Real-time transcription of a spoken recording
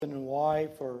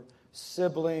wife or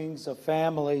siblings, a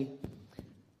family,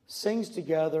 sings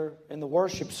together in the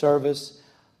worship service,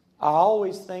 I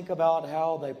always think about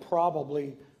how they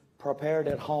probably prepared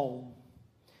at home.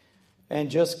 And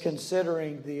just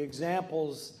considering the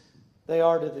examples they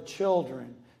are to the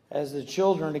children, as the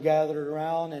children are gathered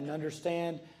around and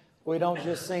understand we don't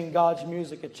just sing God's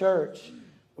music at church.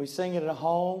 We sing it at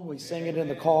home. We sing it in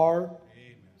the car.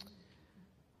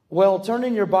 Well, turn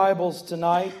in your Bibles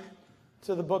tonight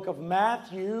to the book of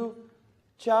Matthew,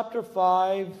 chapter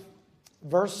 5,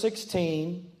 verse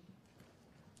 16.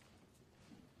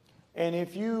 And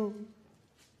if you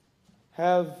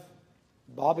have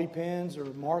bobby pins or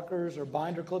markers or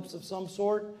binder clips of some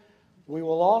sort, we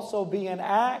will also be in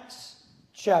Acts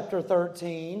chapter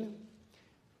 13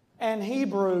 and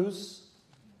Hebrews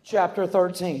chapter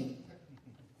 13.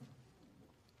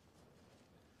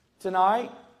 Tonight,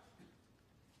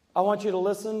 I want you to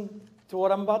listen to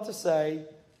what I'm about to say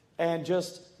and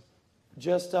just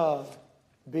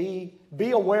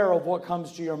be aware of what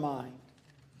comes to your mind.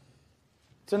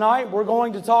 Tonight, we're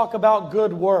going to talk about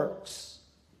good works.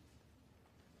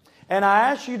 And I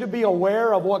ask you to be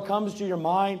aware of what comes to your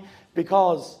mind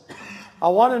because I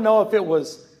want to know if it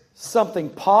was something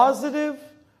positive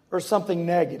or something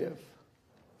negative.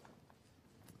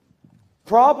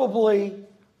 Probably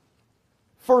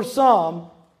for some,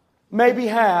 maybe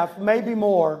half, maybe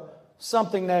more,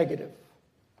 something negative.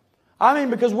 I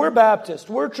mean, because we're Baptists.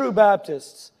 We're true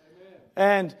Baptists.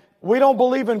 And we don't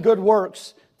believe in good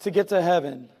works to get to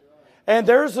heaven. And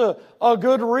there's a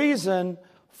good reason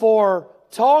for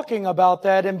talking about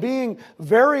that and being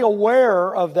very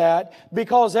aware of that,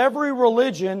 because every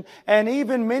religion and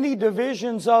even many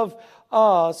divisions of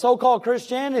so-called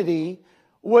Christianity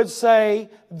would say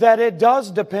that it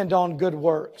does depend on good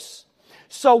works.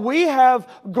 So we have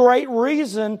great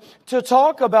reason to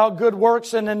talk about good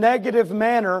works in a negative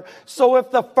manner. So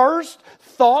if the first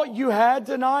thought you had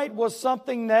tonight was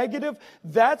something negative,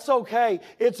 that's okay.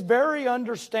 It's very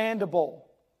understandable.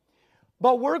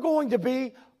 But we're going to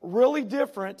be really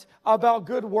different about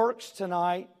good works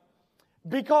tonight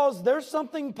because there's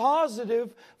something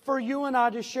positive for you and I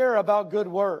to share about good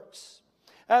works.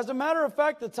 As a matter of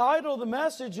fact, the title of the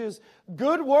message is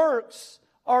Good Works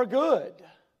Are Good.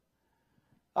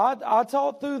 I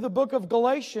taught through the book of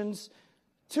Galatians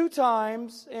 2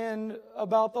 times in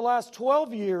about the last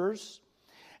 12 years.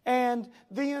 And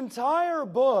the entire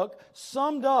book,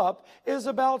 summed up, is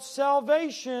about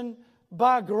salvation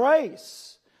by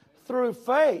grace through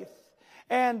faith.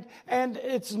 And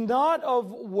it's not of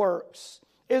works,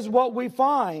 is what we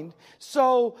find.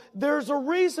 So there's a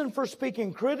reason for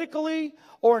speaking critically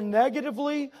or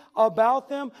negatively about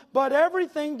them, but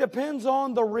everything depends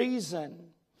on the reason.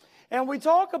 And we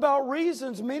talk about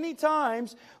reasons many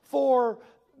times for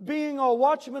being a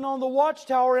watchman on the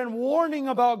watchtower and warning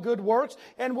about good works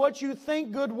and what you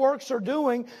think good works are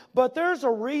doing. But there's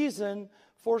a reason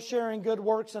for sharing good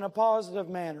works in a positive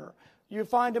manner. You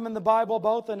find them in the Bible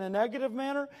both in a negative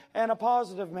manner and a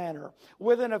positive manner.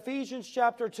 Within Ephesians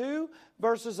chapter 2,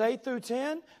 verses 8 through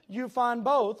 10, you find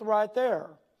both right there.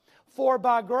 For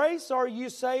by grace are you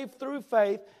saved through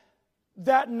faith,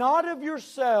 that not of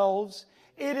yourselves,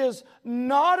 it is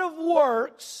not of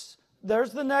works,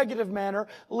 there's the negative manner,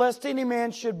 lest any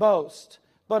man should boast.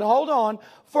 But hold on,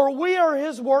 for we are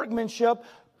His workmanship,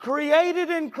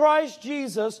 created in Christ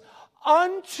Jesus,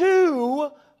 unto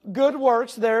good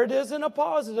works, there it is in a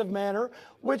positive manner,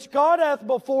 which God hath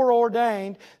before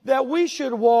ordained, that we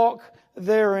should walk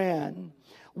therein.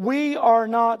 We are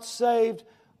not saved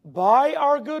by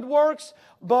our good works,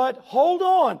 but hold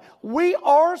on, we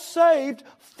are saved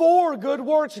for good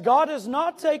works. God has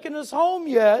not taken us home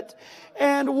yet,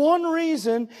 and one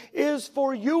reason is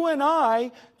for you and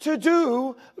I to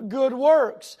do good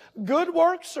works. Good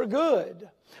works are good.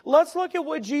 Let's look at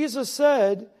what Jesus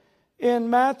said in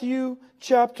Matthew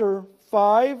chapter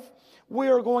 5. We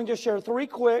are going to share three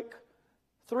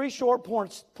short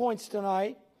points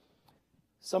tonight.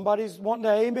 Somebody's wanting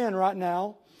to amen right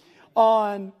now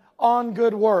on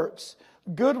good works.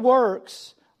 Good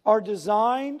works are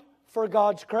designed for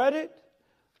God's credit.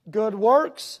 Good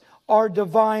works are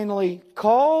divinely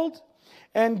called.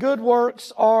 And good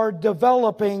works are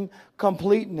developing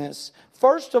completeness.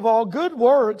 First of all, good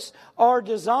works are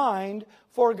designed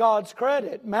for God's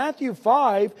credit. Matthew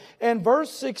 5 and verse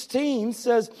 16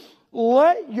 says,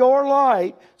 "Let your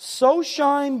light so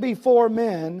shine before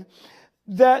men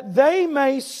that they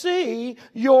may see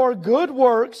your good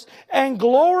works and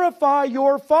glorify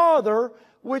your Father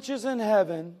which is in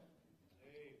heaven."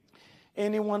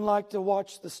 Anyone like to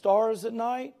watch the stars at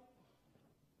night?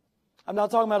 I'm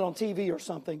not talking about on TV or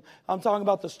something. I'm talking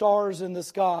about the stars in the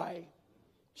sky.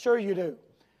 Sure you do.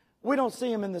 We don't see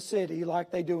them in the city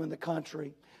like they do in the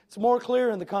country. It's more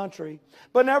clear in the country.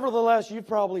 But nevertheless, you've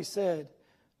probably said,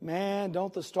 man,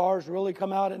 don't the stars really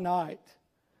come out at night?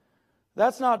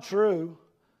 That's not true.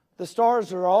 The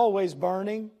stars are always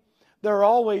burning. They're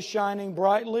always shining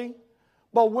brightly.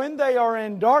 But when they are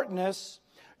in darkness,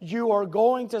 you are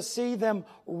going to see them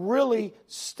really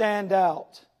stand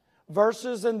out.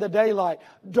 Versus in the daylight.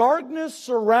 Darkness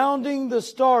surrounding the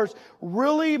stars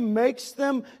really makes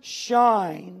them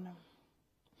shine.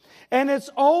 And it's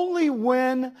only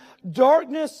when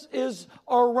darkness is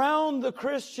around the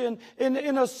Christian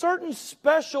in a certain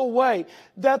special way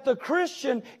that the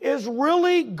Christian is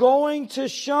really going to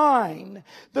shine.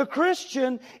 The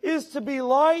Christian is to be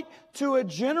light to a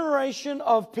generation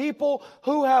of people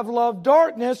who have loved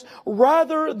darkness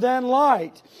rather than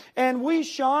light. And we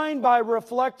shine by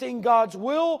reflecting God's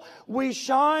will. We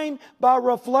shine by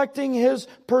reflecting His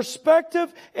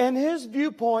perspective and His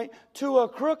viewpoint to a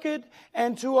crooked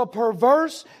and to a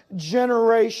perverse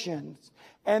generation.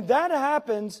 And that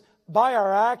happens by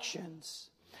our actions.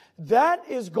 That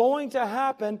is going to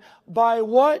happen by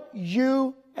what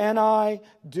you and I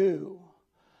do.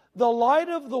 The light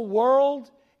of the world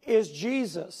is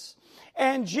Jesus.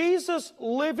 And Jesus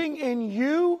living in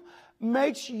you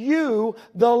makes you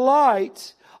the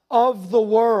light of the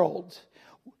world.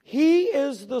 He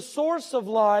is the source of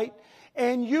light,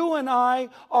 and you and I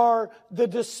are the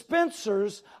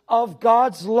dispensers of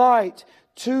God's light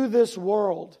to this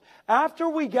world. After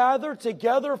we gather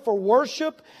together for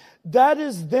worship, that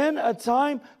is then a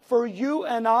time for you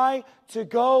and I to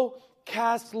go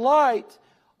cast light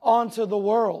onto the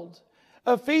world.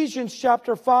 Ephesians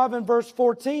chapter 5 and verse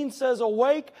 14 says,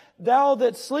 "Awake, thou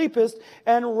that sleepest,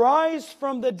 and rise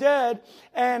from the dead,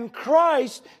 and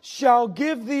Christ shall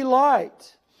give thee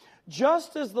light."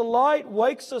 Just as the light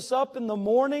wakes us up in the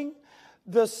morning,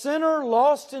 the sinner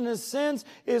lost in his sins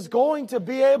is going to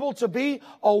be able to be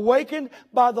awakened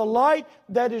by the light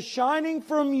that is shining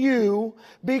from you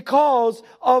because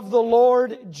of the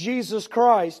Lord Jesus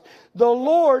Christ. The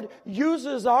Lord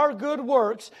uses our good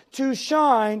works to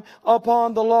shine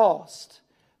upon the lost.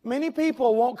 Many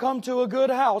people won't come to a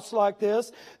good house like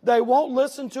this. They won't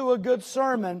listen to a good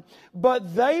sermon,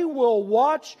 but they will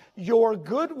watch your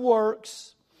good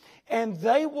works and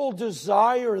they will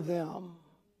desire them.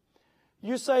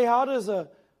 You say, how does a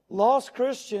lost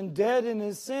Christian dead in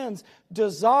his sins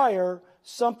desire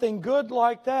something good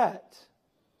like that?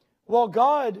 Well,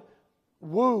 God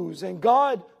woos and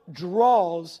God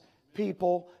draws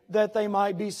people that they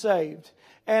might be saved.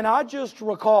 And I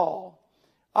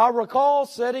recall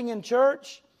sitting in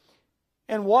church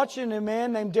and watching a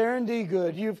man named Darren D.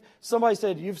 Good. Somebody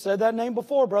said, you've said that name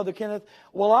before, Brother Kenneth.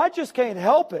 Well, I just can't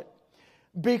help it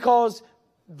because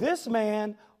this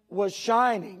man was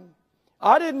shining.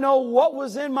 I didn't know what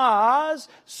was in my eyes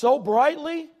so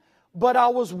brightly, but I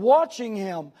was watching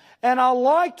him and I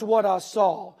liked what I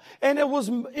saw. And it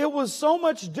was so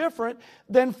much different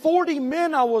than 40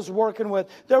 men I was working with.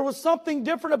 There was something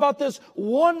different about this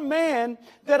one man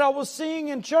that I was seeing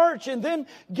in church and then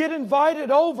get invited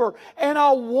over, and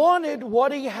I wanted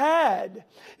what he had.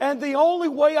 And the only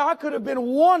way I could have been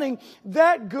wanting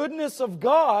that goodness of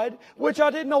God, which I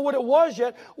didn't know what it was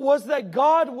yet, was that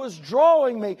God was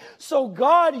drawing me. So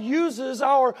God uses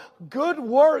our good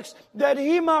works that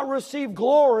He might receive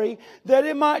glory, that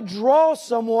it might draw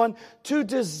someone to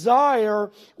desire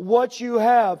what you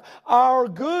have. Our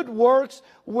good works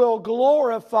will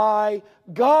glorify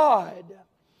God.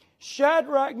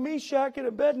 Shadrach, Meshach, and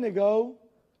Abednego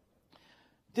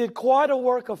did quite a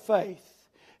work of faith.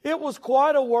 It was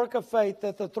quite a work of faith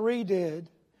that the three did.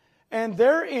 And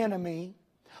their enemy,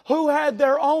 who had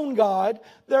their own God,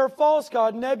 their false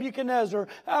god, Nebuchadnezzar,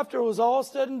 after it was all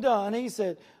said and done, he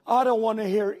said, I don't want to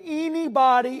hear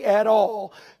anybody at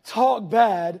all talk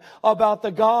bad about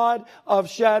the God of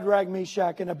Shadrach,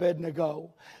 Meshach, and Abednego.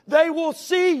 They will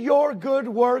see your good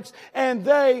works and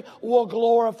they will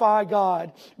glorify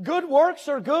God. Good works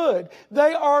are good.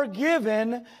 They are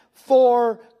given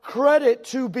for credit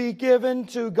to be given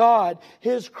to God.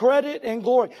 His credit and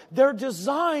glory. They're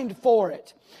designed for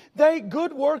it.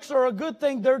 Good works are a good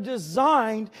thing. They're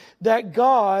designed that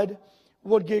God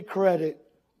would get credit.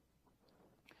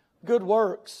 Good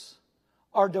works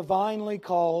are divinely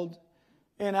called.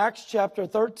 In Acts chapter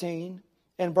 13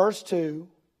 and verse 2,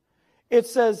 it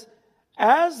says,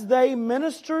 as they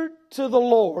ministered to the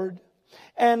Lord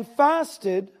and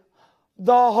fasted,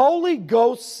 the Holy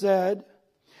Ghost said,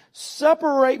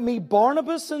 separate me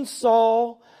Barnabas and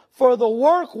Saul for the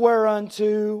work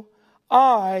whereunto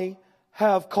I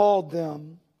have called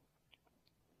them.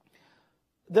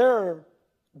 There are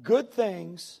good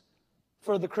things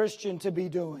for the Christian to be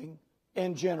doing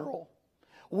in general.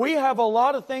 We have a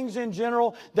lot of things in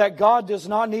general that God does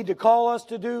not need to call us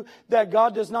to do, that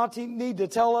God does not need to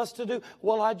tell us to do.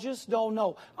 Well, I just don't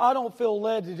know. I don't feel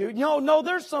led to do. No,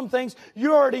 there's some things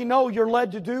you already know you're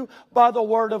led to do by the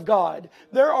Word of God.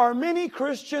 There are many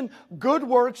Christian good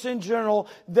works in general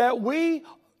that we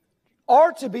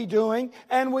are to be doing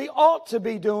and we ought to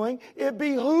be doing. It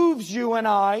behooves you and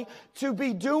I to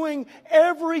be doing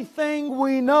everything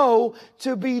we know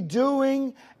to be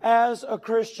doing as a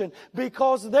Christian,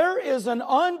 because there is an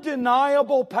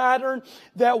undeniable pattern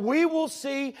that we will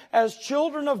see as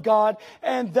children of God,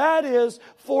 and that is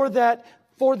for that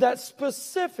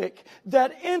specific,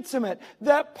 that intimate,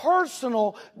 that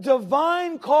personal,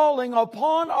 divine calling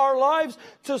upon our lives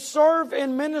to serve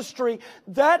in ministry,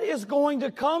 that is going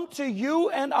to come to you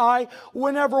and I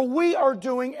whenever we are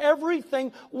doing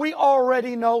everything we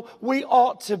already know we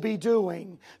ought to be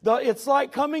doing. It's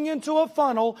like coming into a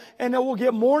funnel, and it will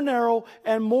get more narrow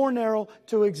and more narrow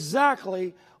to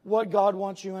exactly what God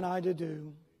wants you and I to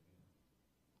do.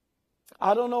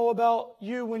 I don't know about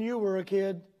you when you were a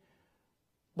kid,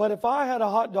 but if I had a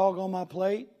hot dog on my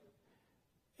plate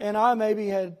and I maybe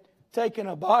had taken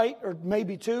a bite or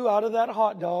maybe two out of that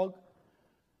hot dog,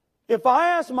 if I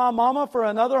asked my mama for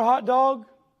another hot dog,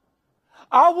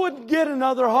 I wouldn't get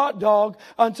another hot dog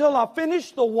until I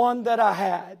finished the one that I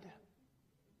had.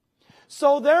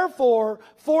 So therefore,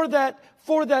 for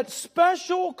that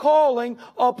special calling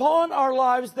upon our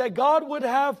lives that God would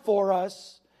have for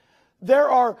us,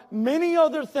 there are many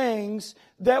other things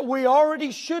that we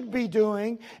already should be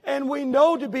doing and we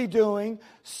know to be doing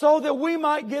so that we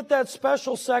might get that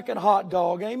special second hot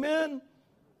dog. Amen?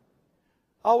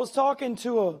 I was talking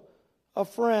to a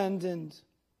friend, and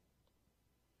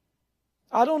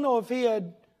I don't know if he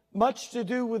had much to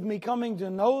do with me coming to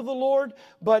know the Lord,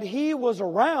 but he was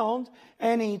around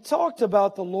and he talked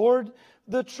about the Lord.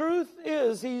 The truth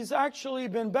is, he's actually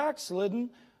been backslidden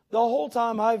the whole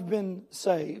time I've been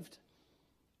saved.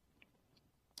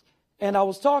 And I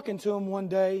was talking to him one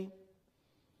day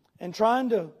and trying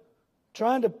to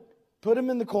put him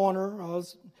in the corner.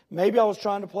 Maybe I was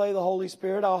trying to play the Holy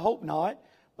Spirit. I hope not.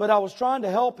 But I was trying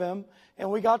to help him. And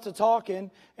we got to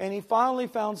talking. And he finally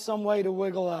found some way to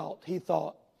wiggle out, he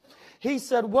thought. He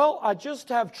said, well, I just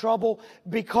have trouble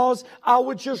because I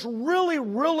would just really,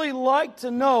 really like to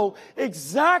know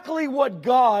exactly what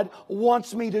God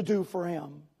wants me to do for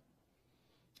Him.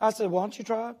 I said, why don't you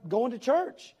try going to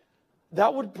church?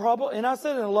 That would probably, and I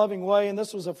said in a loving way, and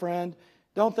this was a friend,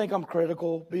 don't think I'm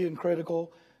being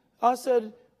critical. I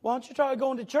said, why don't you try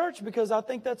going to church? Because I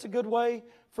think that's a good way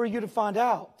for you to find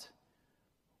out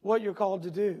what you're called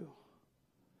to do.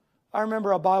 I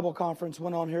remember a Bible conference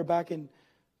went on here back in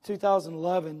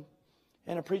 2011,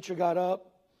 and a preacher got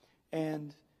up,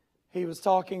 and he was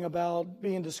talking about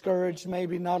being discouraged,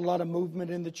 maybe not a lot of movement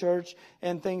in the church,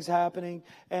 and things happening,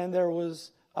 and there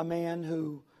was a man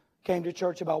who came to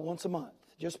church about once a month,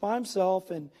 just by himself,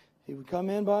 and he would come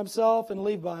in by himself and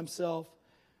leave by himself.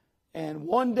 And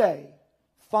one day,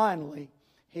 finally,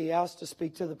 he asked to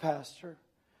speak to the pastor.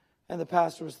 And the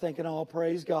pastor was thinking, oh,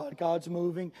 praise God. God's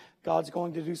moving. God's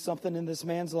going to do something in this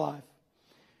man's life.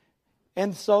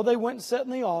 And so they went and sat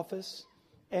in the office,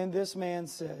 and this man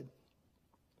said,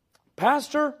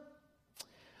 Pastor,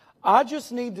 I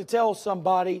just need to tell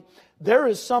somebody there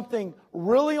is something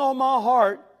really on my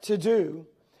heart to do.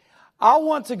 I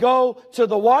want to go to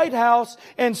the White House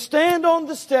and stand on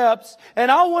the steps,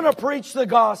 and I want to preach the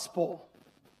gospel.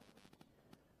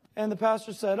 And the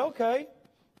pastor said, okay,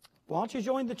 why don't you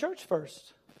join the church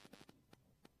first?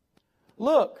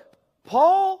 Look,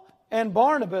 Paul and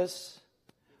Barnabas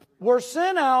were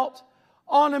sent out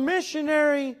on a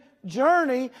missionary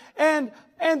journey, and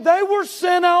they were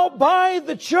sent out by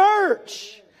the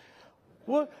church.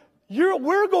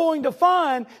 We're going to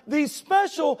find these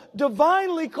special,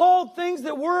 divinely called things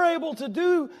that we're able to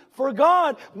do for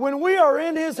God when we are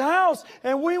in His house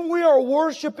and when we are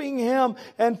worshiping Him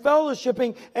and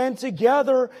fellowshipping and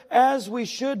together as we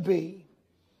should be.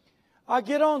 I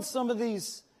get on some of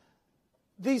these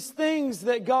things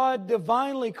that God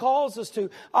divinely calls us to.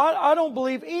 I don't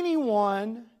believe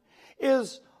anyone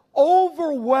is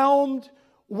overwhelmed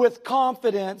with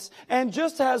confidence and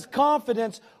just has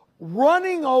confidence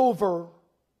running over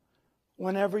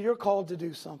whenever you're called to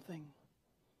do something.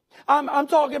 I'm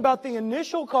talking about the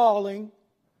initial calling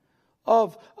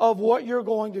of what you're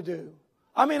going to do.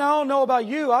 I mean, I don't know about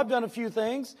you. I've done a few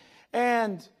things,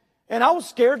 and I was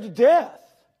scared to death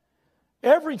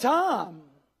every time.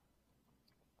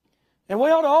 And we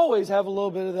ought to always have a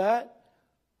little bit of that.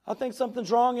 I think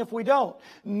something's wrong if we don't.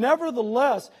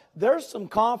 Nevertheless, there's some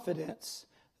confidence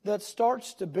that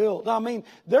starts to build. I mean,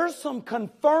 there's some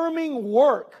confirming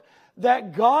work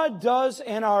that God does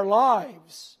in our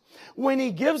lives when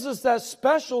He gives us that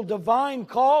special divine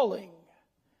calling.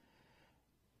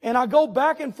 And I go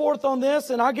back and forth on this,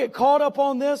 and I get caught up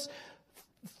on this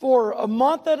for a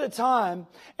month at a time.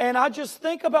 And I just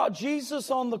think about Jesus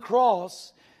on the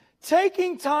cross,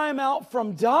 taking time out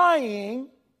from dying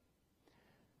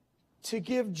to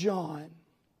give John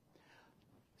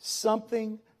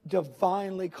something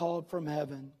divinely called from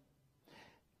heaven.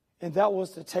 And that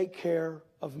was to take care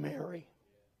of Mary.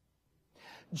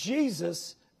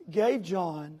 Jesus gave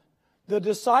John, the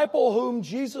disciple whom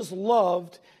Jesus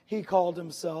loved, he called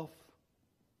himself.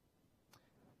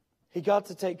 He got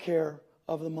to take care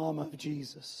of the mama of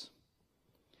Jesus.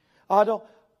 I don't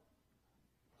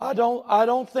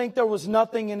think there was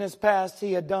nothing in his past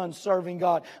he had done serving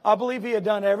God. I believe he had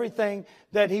done everything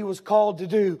that he was called to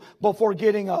do before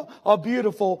getting a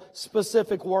beautiful,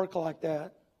 specific work like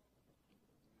that.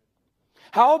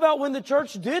 How about when the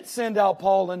church did send out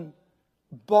Paul and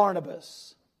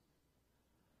Barnabas?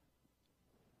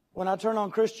 When I turn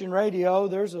on Christian radio,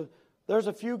 there's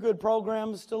a few good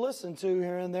programs to listen to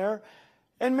here and there.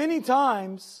 And many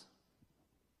times,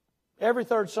 every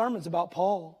third sermon's about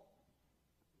Paul.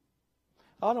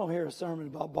 I don't hear a sermon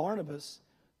about Barnabas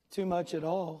too much at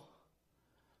all.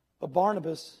 But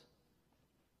Barnabas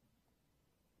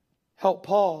helped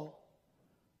Paul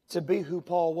to be who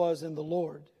Paul was in the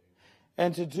Lord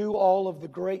and to do all of the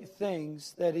great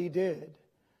things that he did.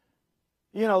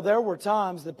 You know, there were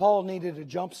times that Paul needed a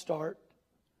jump start.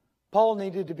 Paul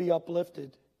needed to be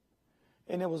uplifted.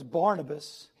 And it was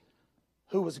Barnabas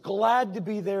who was glad to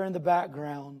be there in the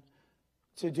background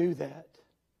to do that.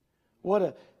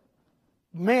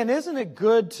 Man, isn't it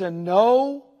good to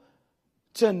know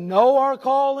our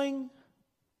calling?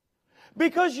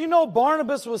 Because you know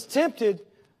Barnabas was tempted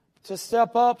to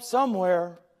step up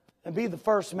somewhere and be the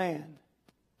first man,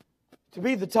 to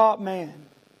be the top man.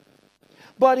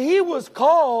 But he was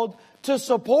called to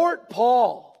support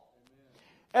Paul.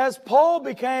 As Paul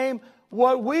became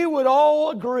what we would all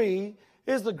agree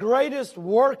is the greatest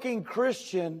working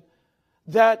Christian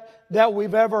that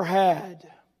we've ever had.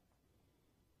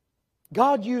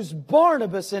 God used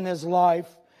Barnabas in his life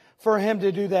for him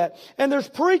to do that. And there's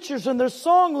preachers and there's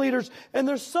song leaders and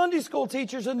there's Sunday school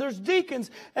teachers and there's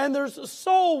deacons and there's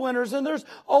soul winners and there's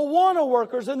Awana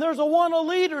workers and there's Awana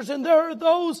leaders and there are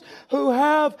those who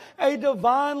have a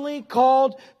divinely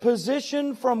called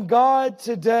position from God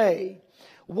today.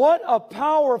 What a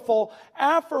powerful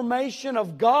affirmation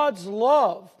of God's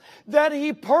love that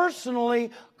He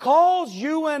personally calls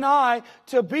you and I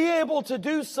to be able to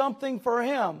do something for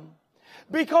Him.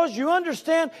 Because you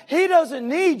understand, He doesn't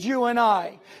need you and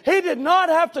I. He did not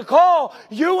have to call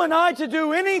you and I to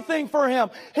do anything for Him.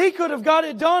 He could have got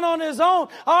it done on His own.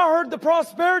 I heard the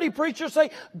prosperity preacher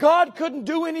say, God couldn't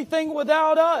do anything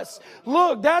without us.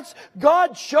 Look,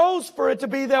 God chose for it to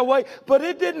be that way, but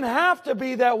it didn't have to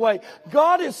be that way.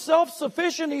 God is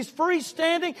self-sufficient. He's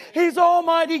freestanding. He's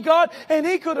Almighty God, and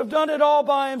He could have done it all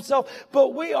by Himself.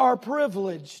 But we are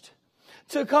privileged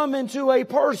to come into a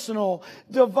personal,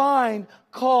 divine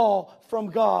call from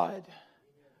God.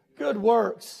 Good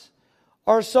works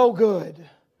are so good.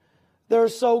 They're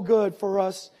so good for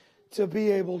us to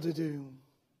be able to do.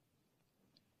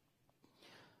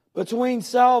 Between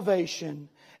salvation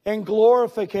and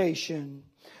glorification,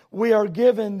 we are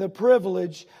given the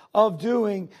privilege of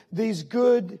doing these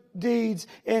good deeds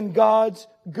in God's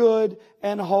good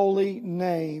and holy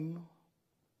name.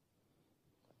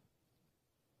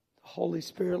 Holy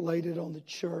Spirit laid it on the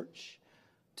church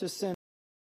to send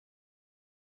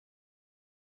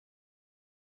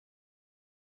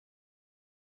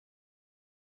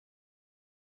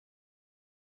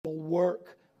a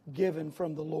work given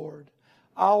from the Lord.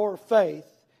 Our faith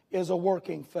is a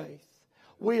working faith.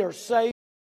 We are saved,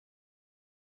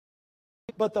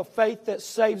 but the faith that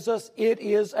saves us, it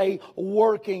is a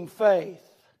working faith.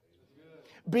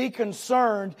 Be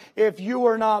concerned if you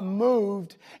are not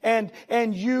moved and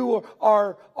you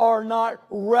are not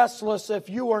restless if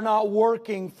you are not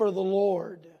working for the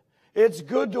Lord. It's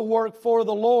good to work for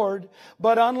the Lord,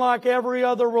 but unlike every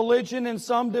other religion in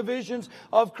some divisions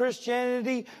of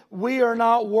Christianity, we are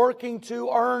not working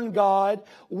to earn God.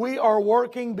 We are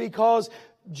working because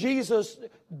Jesus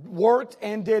worked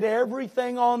and did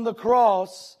everything on the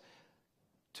cross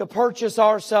to purchase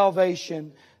our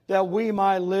salvation, that we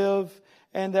might live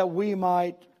and that we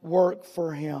might work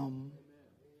for Him.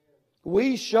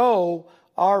 We show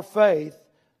our faith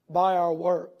by our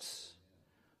works.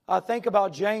 I think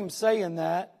about James saying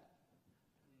that.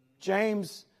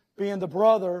 James being the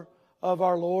brother of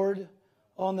our Lord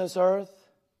on this earth.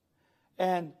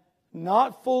 and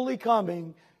not fully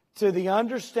coming to the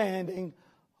understanding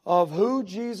of who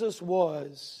Jesus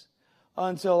was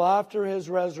until after His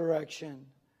resurrection.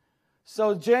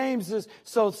 So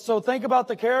think about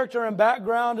the character and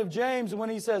background of James when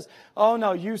he says, oh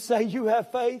no, you say you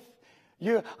have faith?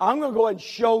 I'm going to go ahead and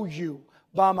show you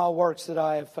by my works that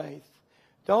I have faith.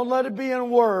 Don't let it be in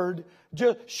word.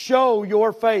 Just show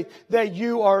your faith that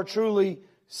you are truly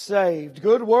saved.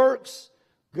 Good works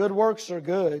are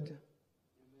good.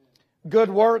 Good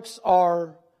works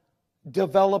are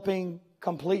developing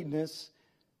completeness.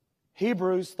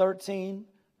 Hebrews 13,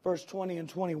 verse 20 and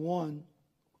 21.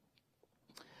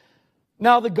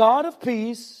 Now the God of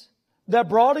peace, that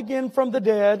brought again from the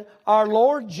dead our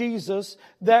Lord Jesus,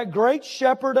 that great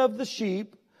shepherd of the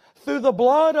sheep, through the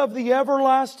blood of the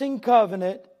everlasting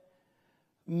covenant,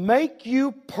 make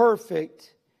you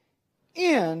perfect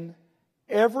in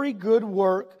every good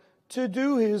work to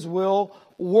do His will,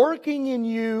 working in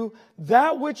you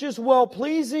that which is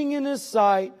well-pleasing in His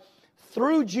sight,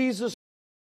 through Jesus.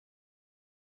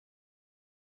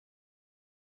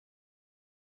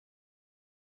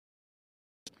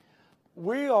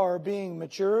 We are being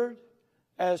matured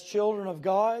as children of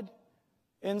God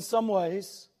in some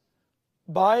ways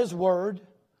by His Word,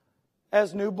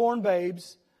 as newborn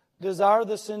babes. Desire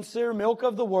the sincere milk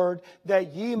of the Word,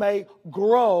 that ye may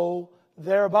grow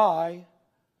thereby.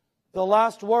 The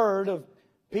last word of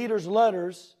Peter's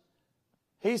letters,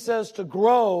 he says to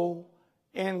grow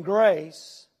in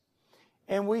grace.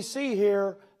 And we see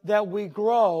here that we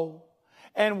grow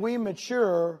and we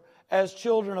mature as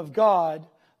children of God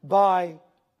by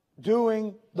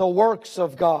doing the works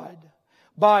of God.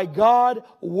 By God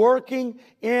working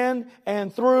in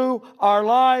and through our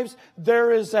lives,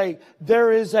 there is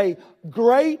a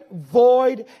great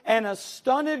void and a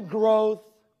stunted growth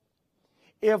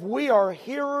if we are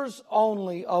hearers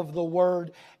only of the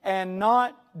Word and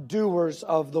not doers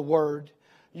of the Word.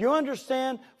 You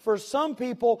understand, for some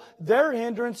people, their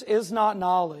hindrance is not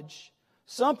knowledge.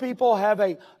 Some people have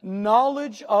a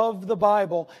knowledge of the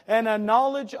Bible and a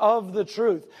knowledge of the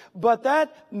truth. But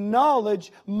that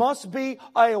knowledge must be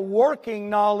a working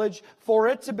knowledge for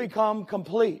it to become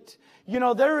complete. You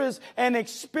know, there is an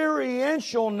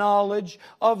experiential knowledge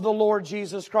of the Lord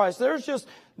Jesus Christ. There's just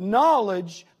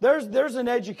knowledge. There's an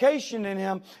education in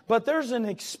Him, but there's an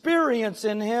experience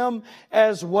in Him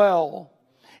as well.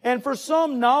 And for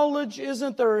some, knowledge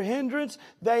isn't their hindrance.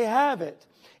 They have it.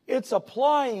 It's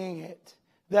applying it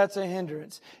that's a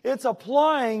hindrance. It's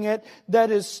applying it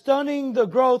that is stunning the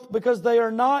growth because they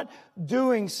are not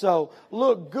doing so.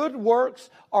 Look, good works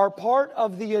are part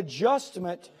of the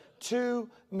adjustment to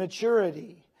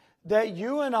maturity, that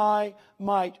you and I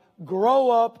might grow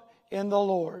up in the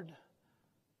Lord.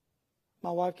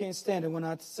 My wife can't stand it when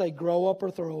I say grow up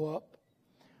or throw up.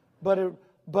 But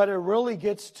it really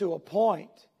gets to a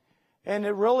point, and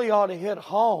it really ought to hit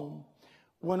home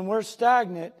when we're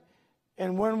stagnant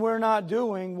and when we're not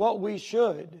doing what we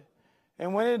should.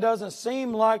 And when it doesn't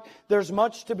seem like there's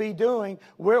much to be doing,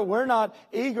 we're not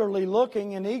eagerly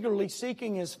looking and eagerly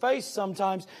seeking His face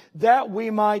sometimes, that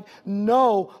we might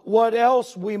know what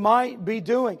else we might be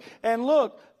doing. And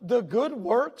look, the good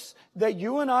works that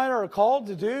you and I are called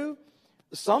to do,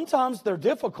 sometimes they're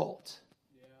difficult.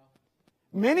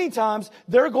 Many times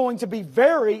they're going to be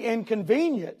very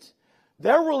inconvenient.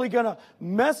 They're really going to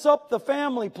mess up the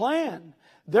family plan.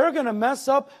 They're going to mess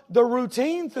up the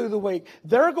routine through the week.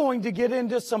 They're going to get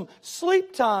into some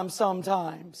sleep time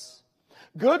sometimes.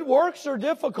 Good works are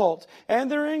difficult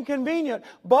and they're inconvenient,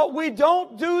 but we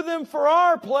don't do them for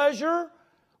our pleasure.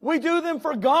 We do them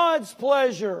for God's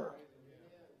pleasure.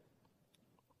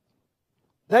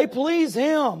 They please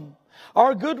Him.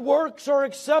 Our good works are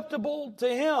acceptable to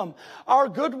Him. Our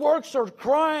good works are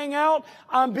crying out,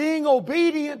 I'm being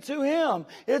obedient to Him.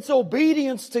 It's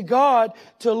obedience to God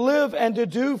to live and to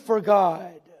do for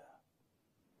God.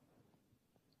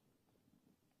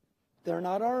 They're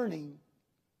not earning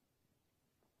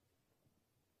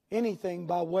anything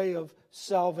by way of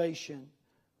salvation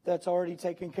that's already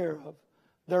taken care of.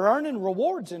 They're earning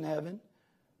rewards in heaven.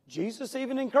 Jesus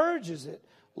even encourages it.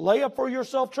 Lay up for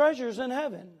yourself treasures in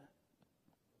heaven.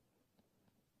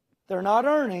 They're not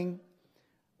earning,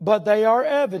 but they are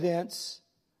evidence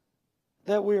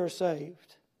that we are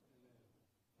saved.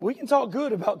 We can talk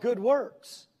good about good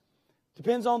works.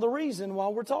 Depends on the reason why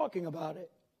we're talking about it.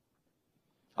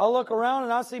 I look around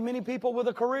and I see many people with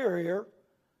a career here.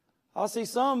 I see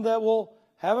some that will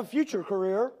have a future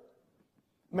career.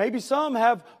 Maybe some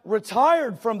have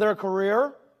retired from their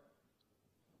career.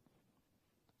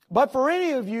 But for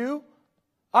any of you,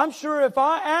 I'm sure if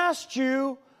I asked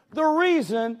you, the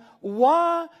reason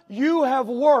why you have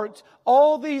worked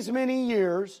all these many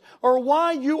years, or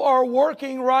why you are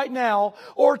working right now,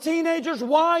 or teenagers,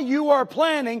 why you are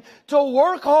planning to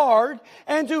work hard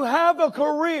and to have a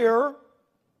career,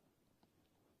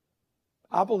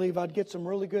 I believe I'd get some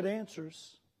really good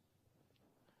answers.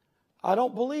 I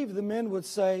don't believe the men would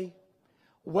say,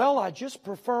 well, I just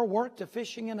prefer work to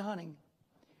fishing and hunting.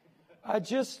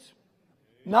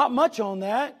 Not much on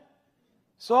that.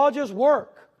 So I'll just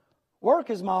work. Work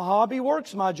is my hobby.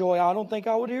 Work's my joy. I don't think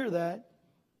I would hear that.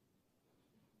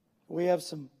 We have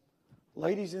some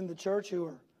ladies in the church who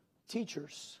are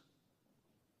teachers.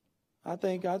 I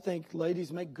think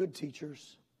ladies make good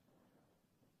teachers.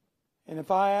 And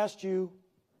if I asked you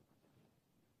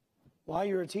why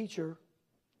you're a teacher,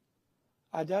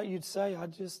 I doubt you'd say, I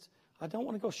don't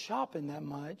want to go shopping that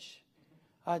much.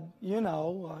 I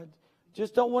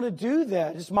just don't want to do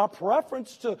that. It's my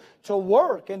preference to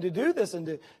work and to do this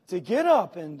and to get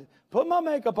up and put my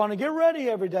makeup on and get ready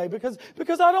every day because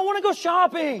I don't want to go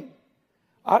shopping.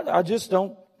 I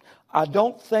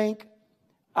don't think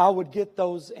I would get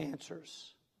those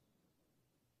answers.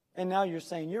 And now you're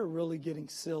saying, you're really getting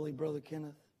silly, Brother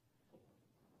Kenneth.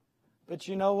 But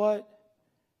you know what?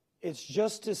 It's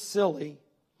just as silly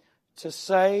to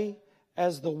say,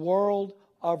 as the world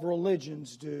of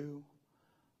religions do,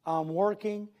 I'm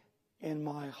working in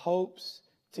my hopes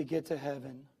to get to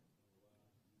heaven.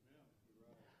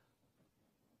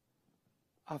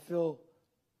 I feel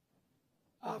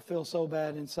so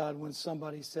bad inside when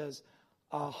somebody says,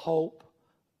 I hope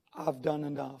I've done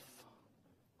enough.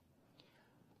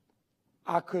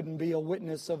 I couldn't be a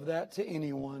witness of that to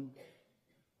anyone.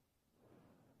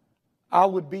 I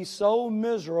would be so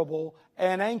miserable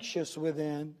and anxious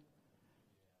within,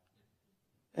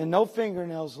 and no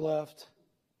fingernails left,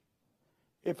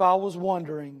 if I was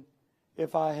wondering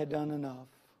if I had done enough.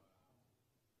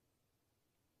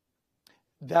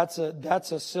 That's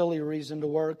a silly reason to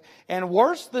work. And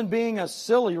worse than being a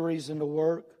silly reason to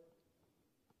work,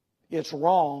 it's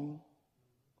wrong.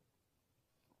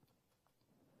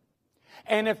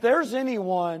 And if there's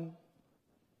anyone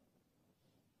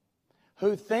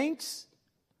who thinks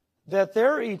that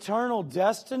their eternal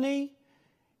destiny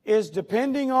is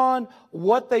depending on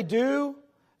what they do,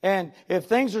 and if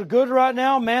things are good right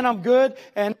now, man, I'm good,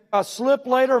 and if I slip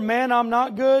later, man, I'm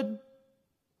not good.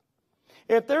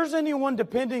 If there's anyone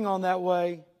depending on that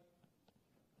way,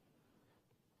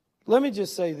 let me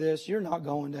just say this, you're not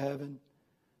going to heaven.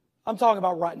 I'm talking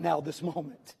about right now, this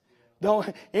moment.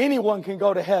 Anyone can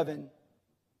go to heaven.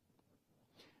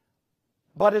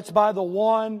 But it's by the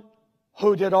one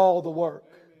who did all the work.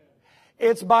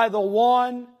 It's by the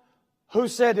one who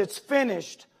said it's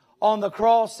finished on the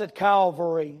cross at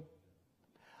Calvary.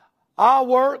 I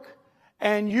work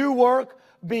and you work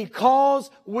because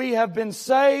we have been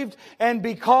saved and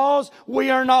because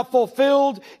we are not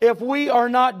fulfilled. If we are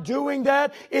not doing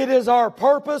that, it is our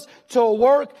purpose to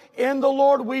work in the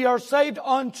Lord. We are saved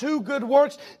unto good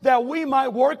works that we might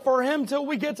work for Him till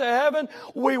we get to heaven.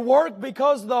 We work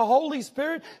because the Holy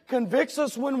Spirit convicts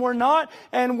us when we're not,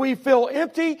 and we feel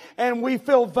empty and we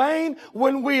feel vain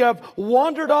when we have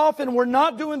wandered off and we're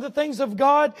not doing the things of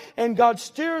God, and God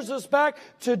steers us back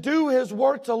to do His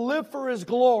work, to live for His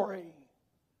glory.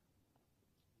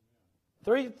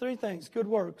 Three things. Good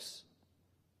works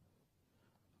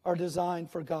are designed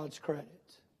for God's credit.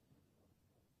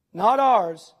 Not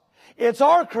ours. It's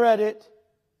our credit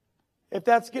if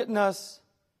that's getting us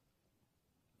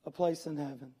a place in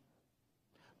heaven.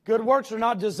 Good works are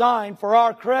not designed for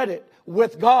our credit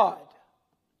with God.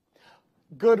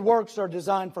 Good works are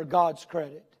designed for God's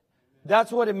credit.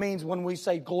 That's what it means when we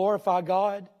say glorify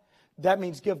God. That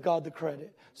means give God the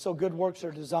credit. So good works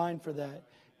are designed for that.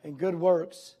 And good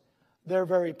works, they're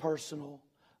very personal.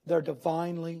 They're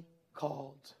divinely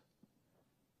called.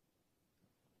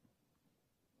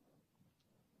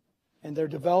 And they're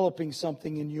developing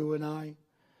something in you and I.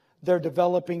 They're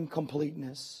developing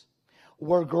completeness.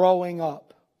 We're growing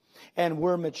up and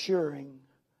we're maturing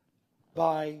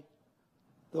by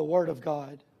the Word of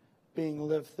God being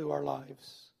lived through our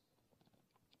lives.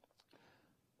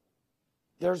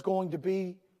 There's going to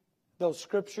be those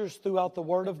scriptures throughout the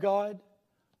Word of God.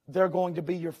 They're going to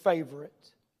be your favorite.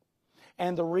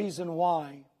 And the reason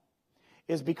why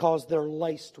is because they're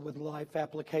laced with life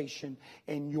application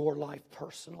in your life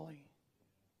personally.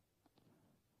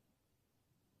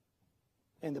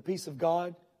 And the peace of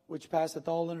God, which passeth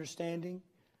all understanding,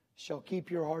 shall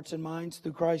keep your hearts and minds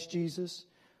through Christ Jesus.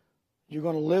 You're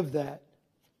going to live that.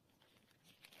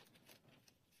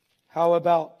 How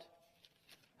about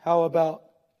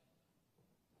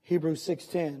Hebrews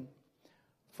 6:10?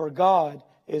 For God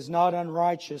is not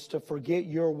unrighteous, to forget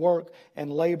your work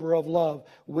and labor of love,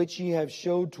 which ye have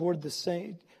showed toward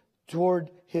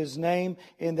His name,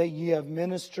 in that ye have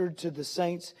ministered to the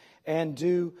saints and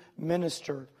do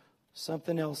minister.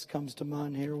 Something else comes to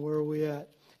mind here. Where are we at?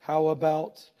 How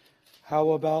about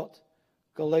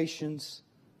Galatians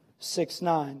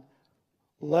 6:9?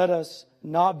 Let us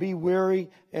not be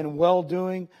weary in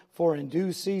well-doing, for in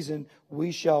due season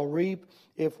we shall reap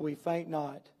if we faint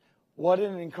not. What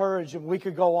an encouragement. We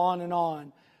could go on and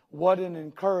on. What an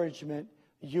encouragement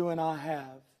you and I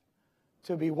have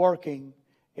to be working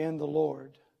in the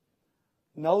Lord.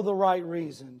 Know the right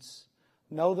reasons.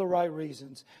 Know the right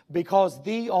reasons. Because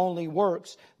the only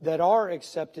works that are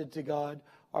accepted to God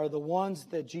are the ones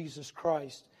that Jesus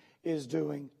Christ is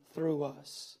doing through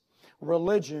us.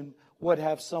 Religion would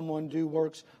have someone do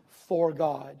works for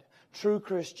God. True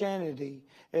Christianity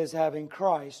is having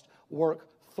Christ work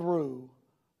through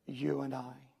you and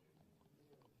I.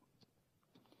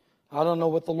 I don't know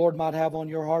what the Lord might have on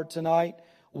your heart tonight,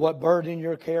 what burden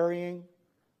you're carrying,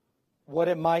 what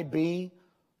it might be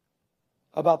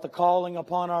about the calling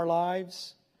upon our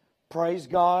lives. Praise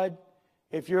God.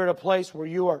 If you're at a place where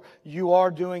you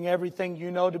are doing everything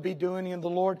you know to be doing in the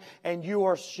Lord, and you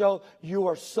are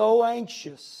so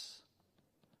anxious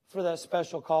for that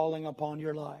special calling upon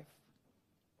your life.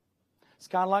 It's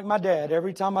kind of like my dad.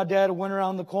 Every time my dad went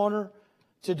around the corner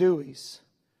to Dewey's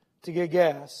to get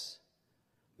gas,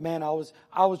 man, I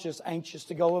was just anxious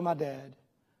to go with my dad,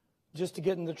 just to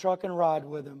get in the truck and ride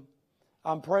with him.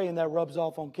 I'm praying that rubs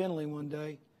off on Kinley one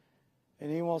day, and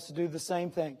he wants to do the same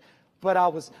thing. But I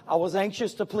was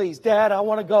anxious to please. Dad, I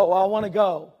want to go. I want to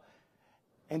go.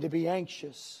 And to be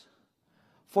anxious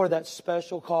for that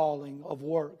special calling of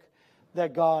work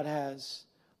that God has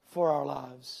for our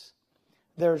lives.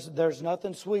 There's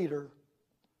nothing sweeter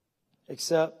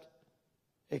except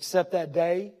that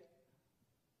day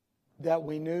that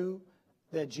we knew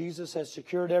that Jesus has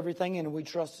secured everything and we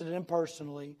trusted Him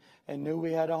personally and knew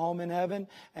we had a home in heaven,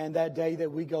 and that day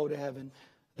that we go to heaven.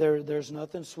 There's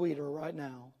nothing sweeter right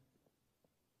now.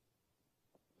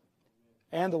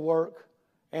 And the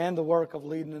work of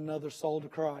leading another soul to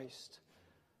Christ.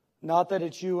 Not that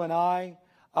it's you and I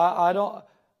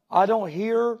don't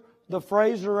hear the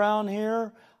phrase around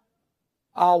here,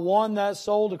 I won that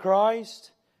soul to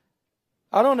Christ.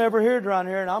 I don't ever hear it around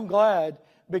here, and I'm glad,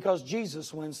 because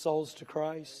Jesus wins souls to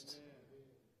Christ.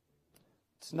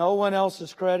 It's no one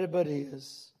else's credit but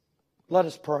His. Let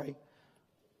us pray.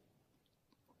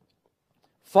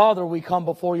 Father, we come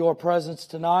before Your presence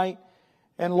tonight,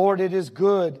 and Lord, it is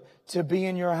good to be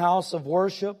in Your house of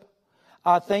worship.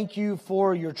 I thank You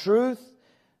for Your truth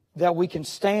that we can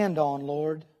stand on,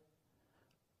 Lord.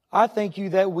 I thank You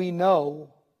that we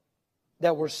know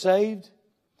that we're saved,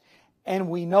 and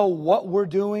we know what we're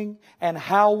doing and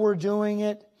how we're doing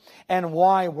it and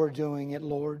why we're doing it,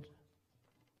 Lord.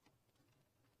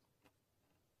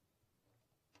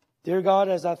 Dear God,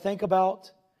 as I think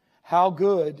about how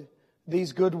good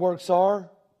these good works are,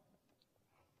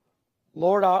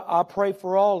 Lord, I pray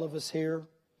for all of us here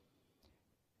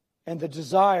and the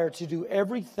desire to do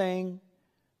everything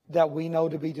that we know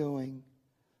to be doing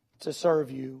to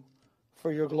serve You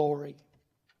for Your glory.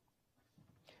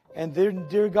 And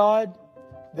dear God,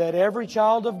 that every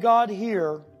child of God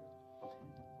here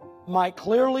might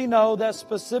clearly know that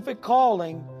specific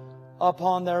calling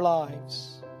upon their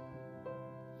lives.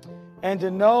 And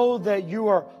to know that You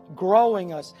are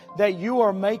growing us, that You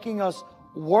are making us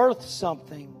worth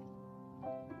something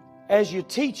as You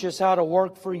teach us how to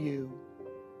work for You.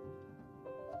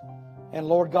 And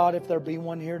Lord God, if there be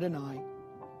one here tonight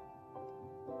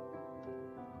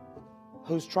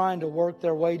who's trying to work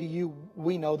their way to You,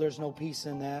 we know there's no peace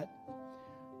in that.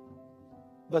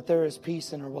 But there is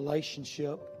peace in a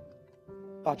relationship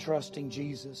by trusting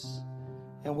Jesus.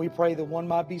 And we pray that one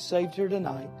might be saved here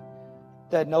tonight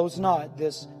that knows not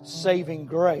this saving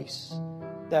grace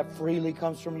that freely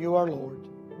comes from You, our Lord.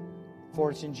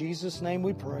 For it's in Jesus' name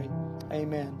we pray.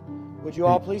 Amen. Would you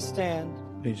all please stand?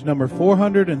 Page number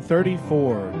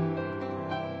 434.